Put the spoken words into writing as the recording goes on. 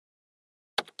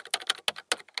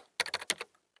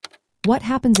What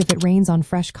happens if it rains on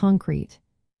fresh concrete?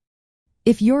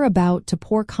 If you're about to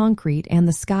pour concrete and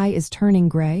the sky is turning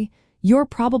gray, you're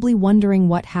probably wondering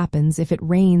what happens if it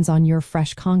rains on your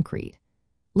fresh concrete.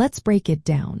 Let's break it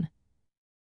down.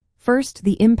 First,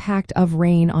 the impact of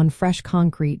rain on fresh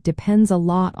concrete depends a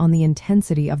lot on the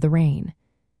intensity of the rain.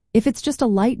 If it's just a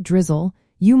light drizzle,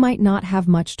 you might not have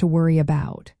much to worry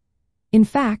about. In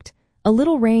fact, a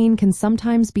little rain can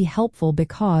sometimes be helpful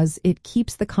because it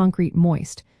keeps the concrete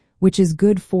moist, which is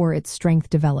good for its strength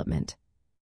development.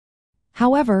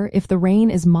 However, if the rain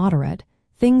is moderate,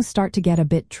 things start to get a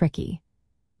bit tricky.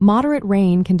 Moderate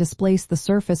rain can displace the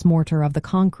surface mortar of the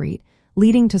concrete,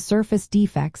 leading to surface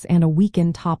defects and a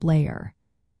weakened top layer.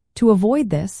 To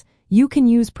avoid this, you can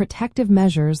use protective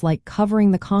measures like covering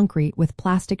the concrete with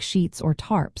plastic sheets or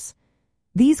tarps.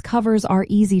 These covers are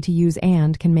easy to use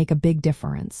and can make a big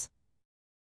difference.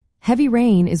 Heavy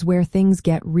rain is where things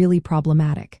get really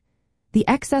problematic. The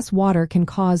excess water can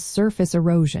cause surface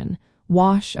erosion,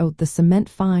 wash out the cement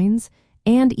fines,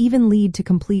 and even lead to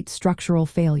complete structural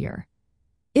failure.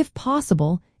 If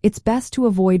possible, it's best to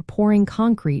avoid pouring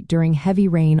concrete during heavy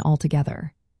rain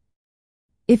altogether.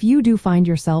 If you do find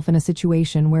yourself in a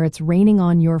situation where it's raining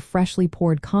on your freshly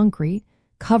poured concrete,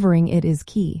 covering it is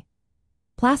key.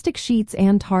 Plastic sheets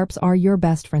and tarps are your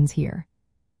best friends here.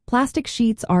 Plastic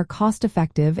sheets are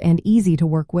cost-effective and easy to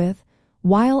work with,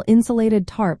 while insulated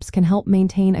tarps can help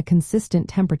maintain a consistent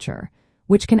temperature,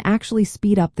 which can actually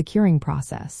speed up the curing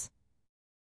process.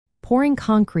 Pouring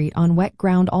concrete on wet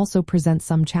ground also presents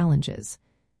some challenges.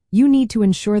 You need to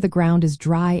ensure the ground is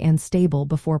dry and stable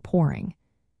before pouring.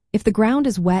 If the ground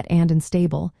is wet and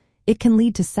unstable, it can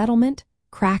lead to settlement,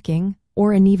 cracking,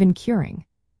 or uneven curing.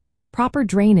 Proper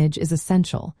drainage is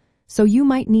essential, so you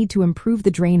might need to improve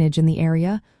the drainage in the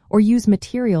area or use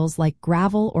materials like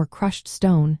gravel or crushed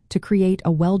stone to create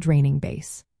a well-draining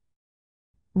base.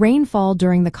 Rainfall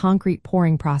during the concrete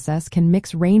pouring process can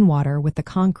mix rainwater with the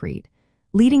concrete,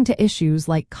 leading to issues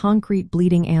like concrete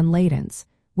bleeding and latents,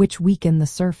 which weaken the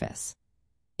surface.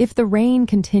 If the rain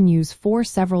continues for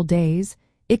several days,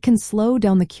 it can slow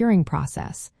down the curing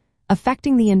process,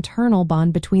 affecting the internal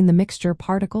bond between the mixture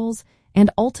particles and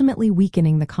ultimately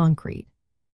weakening the concrete.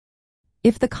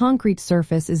 If the concrete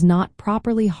surface is not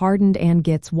properly hardened and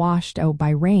gets washed out by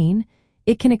rain,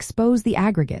 it can expose the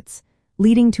aggregates,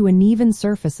 leading to uneven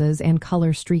surfaces and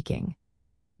color streaking.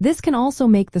 This can also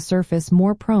make the surface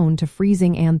more prone to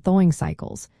freezing and thawing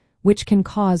cycles, which can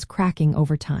cause cracking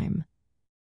over time.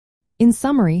 In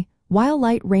summary, while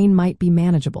light rain might be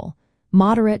manageable,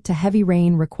 moderate to heavy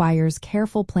rain requires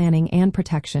careful planning and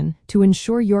protection to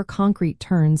ensure your concrete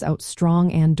turns out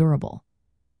strong and durable.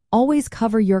 Always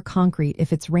cover your concrete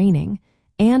if it's raining,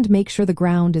 and make sure the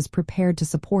ground is prepared to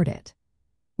support it.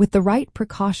 With the right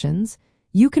precautions,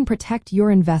 you can protect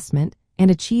your investment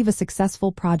and achieve a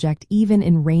successful project even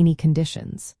in rainy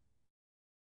conditions.